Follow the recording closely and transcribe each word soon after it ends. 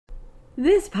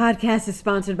This podcast is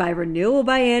sponsored by Renewal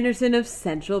by Andersen of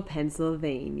Central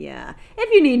Pennsylvania.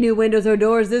 If you need new windows or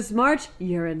doors this March,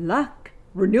 you're in luck.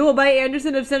 Renewal by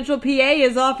Andersen of Central PA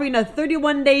is offering a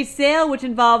 31-day sale which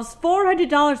involves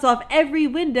 $400 off every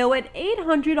window and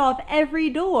 $800 off every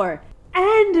door.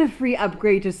 And a free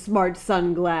upgrade to Smart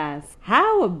Sunglass.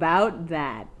 How about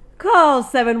that? Call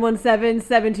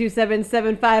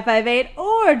 717-727-7558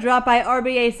 or drop by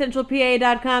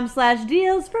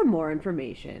rbacentralpa.com/deals for more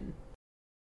information.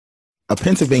 A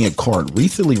Pennsylvania court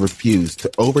recently refused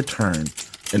to overturn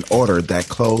an order that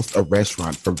closed a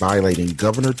restaurant for violating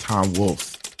Governor Tom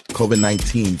Wolf's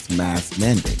COVID-19 mask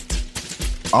mandate.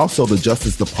 Also, the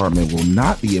Justice Department will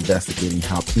not be investigating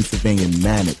how Pennsylvania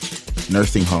managed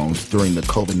nursing homes during the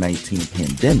COVID-19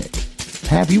 pandemic.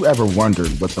 Have you ever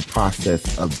wondered what the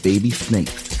process of baby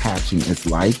snakes hatching is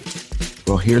like?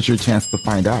 Well, here's your chance to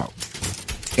find out.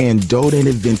 And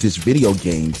donated vintage video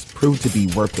games proved to be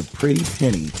worth a pretty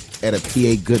penny at a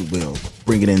PA Goodwill,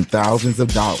 bringing in thousands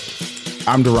of dollars.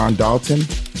 I'm Deron Dalton,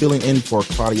 filling in for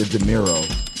Claudia DeMiro,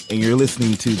 and you're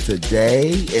listening to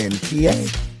Today in PA.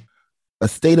 A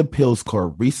state appeals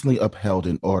court recently upheld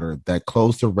an order that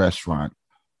closed a restaurant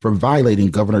for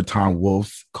violating Governor Tom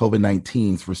Wolf's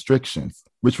COVID-19 restrictions,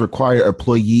 which require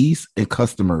employees and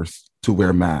customers to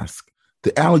wear masks.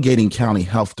 The Allegheny County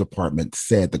Health Department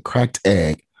said the Cracked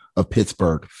Egg of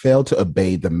Pittsburgh failed to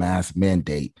obey the mask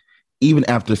mandate even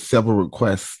after several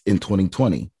requests in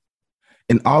 2020.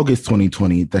 In August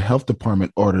 2020, the health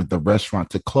department ordered the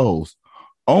restaurant to close,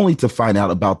 only to find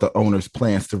out about the owner's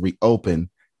plans to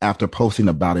reopen after posting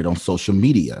about it on social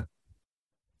media.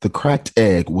 The Cracked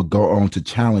Egg would go on to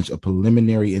challenge a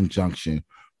preliminary injunction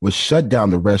which shut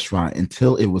down the restaurant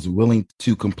until it was willing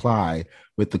to comply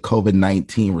with the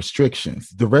COVID-19 restrictions.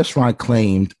 The restaurant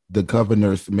claimed the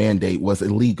governor's mandate was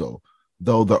illegal,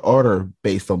 though the order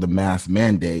based on the mask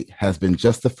mandate has been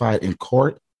justified in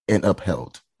court and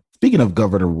upheld. Speaking of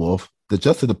Governor Wolf, the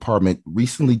Justice Department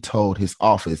recently told his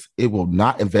office it will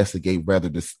not investigate whether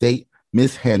the state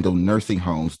mishandled nursing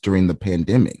homes during the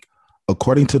pandemic.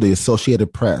 According to the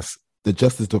Associated Press, the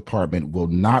Justice Department will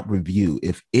not review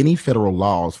if any federal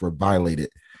laws were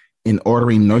violated in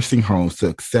ordering nursing homes to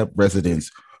accept residents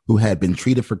who had been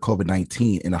treated for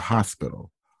COVID-19 in a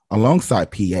hospital. Alongside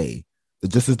PA, the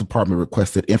Justice Department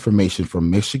requested information from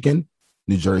Michigan,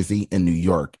 New Jersey, and New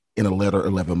York in a letter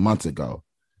 11 months ago.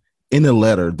 In the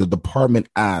letter, the department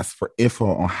asked for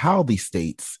info on how these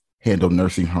states handle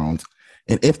nursing homes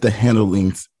and if the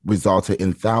handlings resulted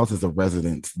in thousands of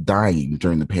residents dying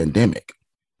during the pandemic.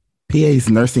 PA's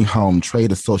Nursing Home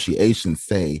Trade Association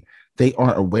say they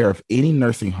aren't aware of any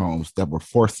nursing homes that were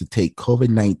forced to take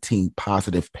COVID-19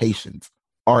 positive patients,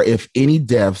 or if any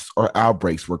deaths or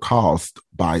outbreaks were caused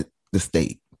by the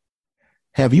state.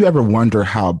 Have you ever wondered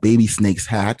how baby snakes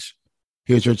hatch?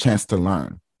 Here's your chance to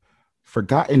learn.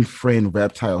 Forgotten Friend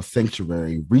Reptile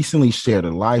Sanctuary recently shared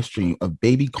a live stream of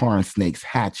baby corn snakes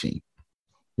hatching.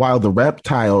 While the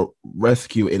Reptile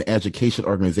Rescue and Education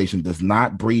Organization does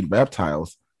not breed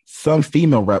reptiles, some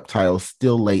female reptiles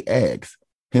still lay eggs.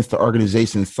 Hence, the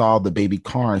organization saw the baby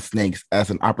corn snakes as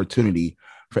an opportunity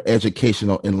for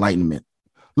educational enlightenment.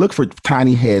 Look for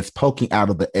tiny heads poking out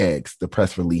of the eggs, the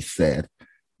press release said.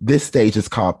 This stage is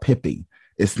called pipping.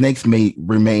 Snakes may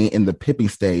remain in the pipping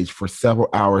stage for several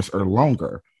hours or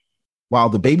longer. While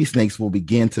the baby snakes will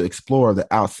begin to explore the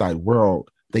outside world,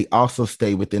 they also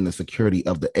stay within the security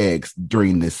of the eggs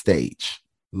during this stage.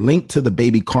 Link to the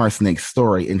baby corn snake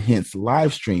story and hence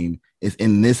live stream is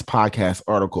in this podcast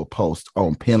article post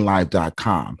on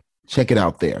PennLive.com. Check it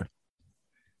out there.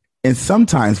 And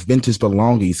sometimes vintage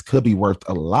belongings could be worth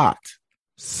a lot.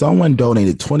 Someone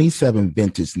donated 27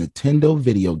 vintage Nintendo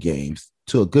video games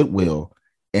to a Goodwill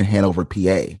in Hanover,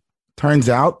 PA. Turns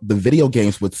out the video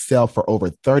games would sell for over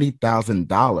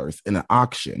 $30,000 in an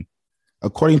auction.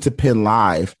 According to Penn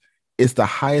Live, it's the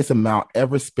highest amount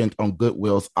ever spent on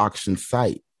Goodwill's auction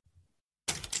site.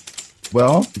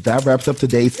 Well, that wraps up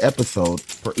today's episode.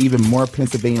 For even more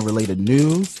Pennsylvania-related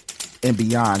news and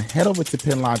beyond, head over to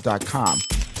PennLive.com.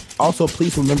 Also,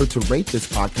 please remember to rate this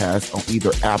podcast on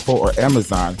either Apple or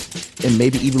Amazon and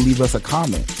maybe even leave us a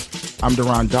comment. I'm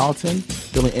Deron Dalton,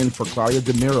 filling in for Claudia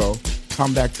DeMiro.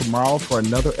 Come back tomorrow for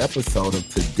another episode of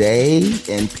Today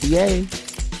in PA.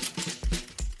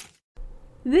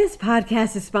 This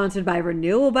podcast is sponsored by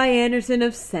Renewal by Andersen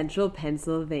of Central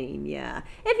Pennsylvania.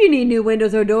 If you need new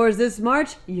windows or doors this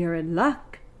March, you're in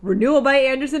luck. Renewal by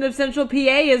Andersen of Central PA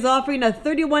is offering a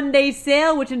 31-day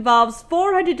sale which involves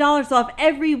 $400 off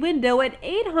every window and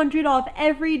 $800 off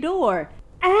every door.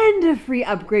 And a free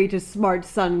upgrade to Smart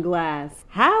Sunglass.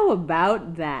 How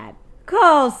about that?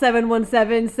 Call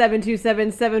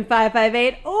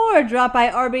 717-727-7558 or drop by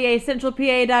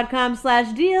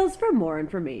rbacentralpa.com/deals for more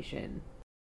information.